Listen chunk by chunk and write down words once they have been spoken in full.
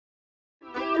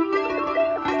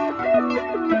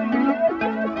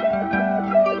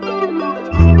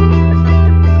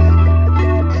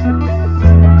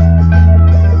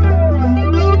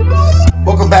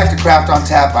Craft on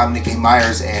Tap. I'm Nick A.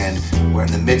 Myers, and we're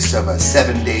in the midst of a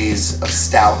 7 Days of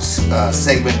Stouts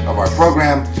segment of our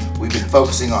program. We've been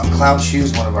focusing on Clown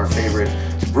Shoes, one of our favorite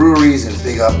breweries, and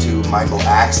big up to Michael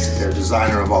Axt, their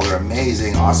designer of all their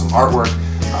amazing, awesome artwork.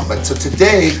 But so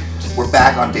today, we're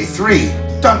back on day 3.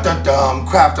 Dun dun dun,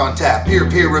 Craft on Tap, peer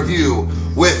review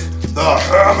with the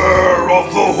Hammer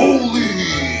of the Holy.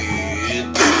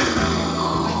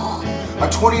 A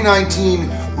 2019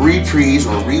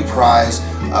 reprise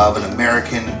of an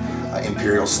American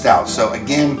Imperial Stout. So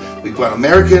again, we've got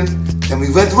American, then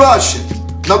we went Russian.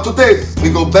 Now today, we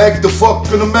go back to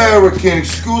fucking American.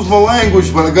 Excuse my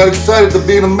language, but I got excited to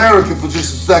be an American for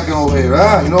just a second over here,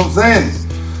 huh? You know what I'm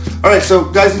saying? Alright, so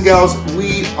guys and gals,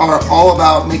 we are all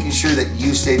about making sure that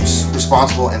you stay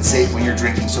responsible and safe when you're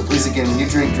drinking. So please, again, when you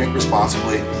drink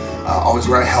responsibly. Always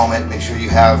wear a helmet, make sure you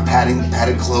have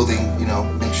padded clothing,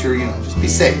 make sure, just be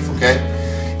safe, okay?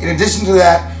 In addition to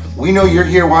that, we know you're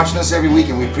here watching us every week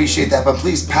and we appreciate that, but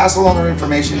please pass along our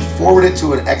information, forward it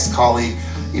to an ex-colleague,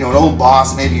 an old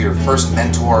boss, maybe your first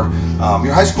mentor,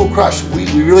 your high school crush. We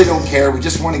really don't care. We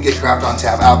just want to get Craft on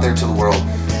Tap out there to the world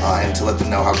and to let them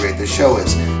know how great this show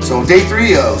is. So day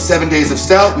 3 of 7 Days of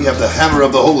Stout, we have the Hammer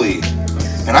of the Holy.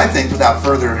 And I think without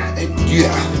further ado,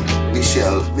 we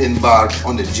shall embark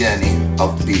on the journey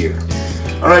of beer.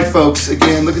 All right, folks,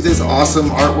 again, look at this awesome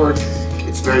artwork.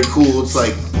 It's very cool. It's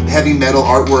like heavy metal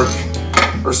artwork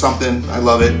or something. I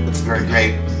love it. It's very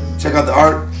great. Check out the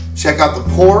art. Check out the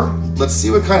pour. Let's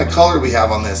see what kind of color we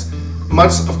have on this.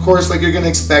 Much, of course, like you're going to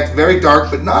expect, very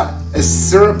dark, but not as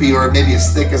syrupy or maybe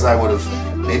as thick as I would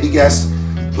have maybe guessed.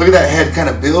 Look at that head kind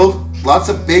of build. Lots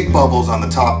of big bubbles on the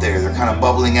top there. They're kind of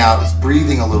bubbling out. It's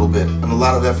breathing a little bit, and a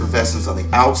lot of effervescence on the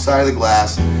outside of the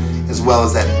glass, as well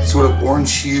as that sort of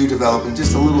orange hue developing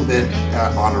just a little bit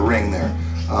on the ring there.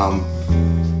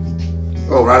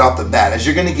 Right off the bat, as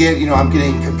you're gonna get, I'm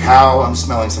getting cacao. I'm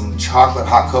smelling some chocolate,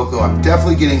 hot cocoa. I'm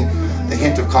definitely getting the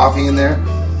hint of coffee in there.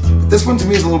 But this one to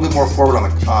me is a little bit more forward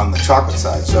on the chocolate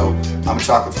side. So I'm a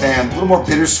chocolate fan. A little more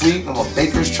bittersweet, a little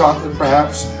baker's chocolate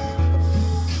perhaps.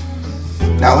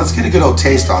 Now let's get a good old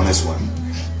taste on this one.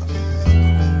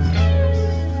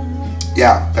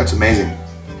 Yeah, that's amazing.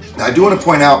 Now I do want to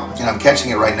point out, and I'm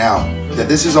catching it right now, that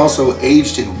this is also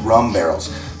aged in rum barrels.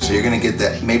 So you're going to get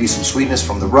that maybe some sweetness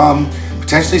from the rum,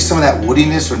 potentially some of that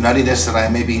woodiness or nuttiness that I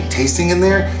may be tasting in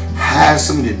there has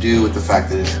something to do with the fact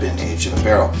that it's been aged in a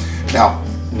barrel. Now,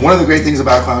 one of the great things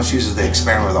about Clown Shoes is they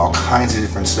experiment with all kinds of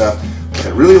different stuff, but I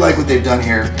really like what they've done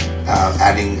here,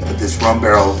 adding this rum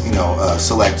barrel,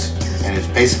 select. And it's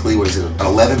basically, what is it, an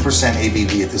 11%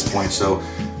 ABV at this point, so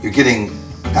you're getting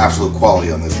absolute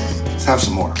quality on this one. Let's have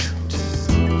some more.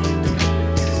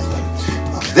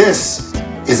 This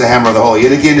is a Hammer of the Holy.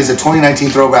 It again is a 2019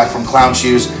 throwback from Clown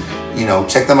Shoes.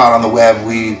 Check them out on the web.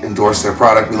 We endorse their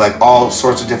product. We like all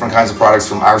sorts of different kinds of products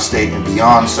from our state and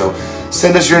beyond. So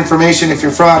send us your information if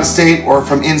you're from out of state or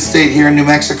from in-state here in New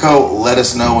Mexico. Let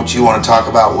us know what you want to talk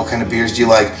about. What kind of beers do you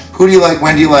like? Who do you like?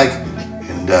 When do you like?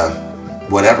 And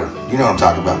whatever. You know what I'm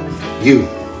talking about. You.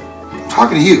 I'm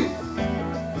talking to you.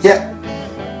 Yeah.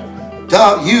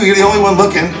 Duh, you're the only one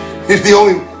looking. You're the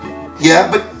only...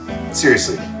 Yeah, but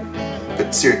seriously.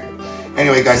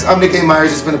 Anyway, guys, I'm Nick A.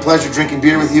 Myers. It's been a pleasure drinking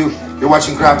beer with you. You're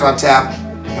watching Craft on Tap,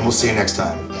 and we'll see you next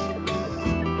time.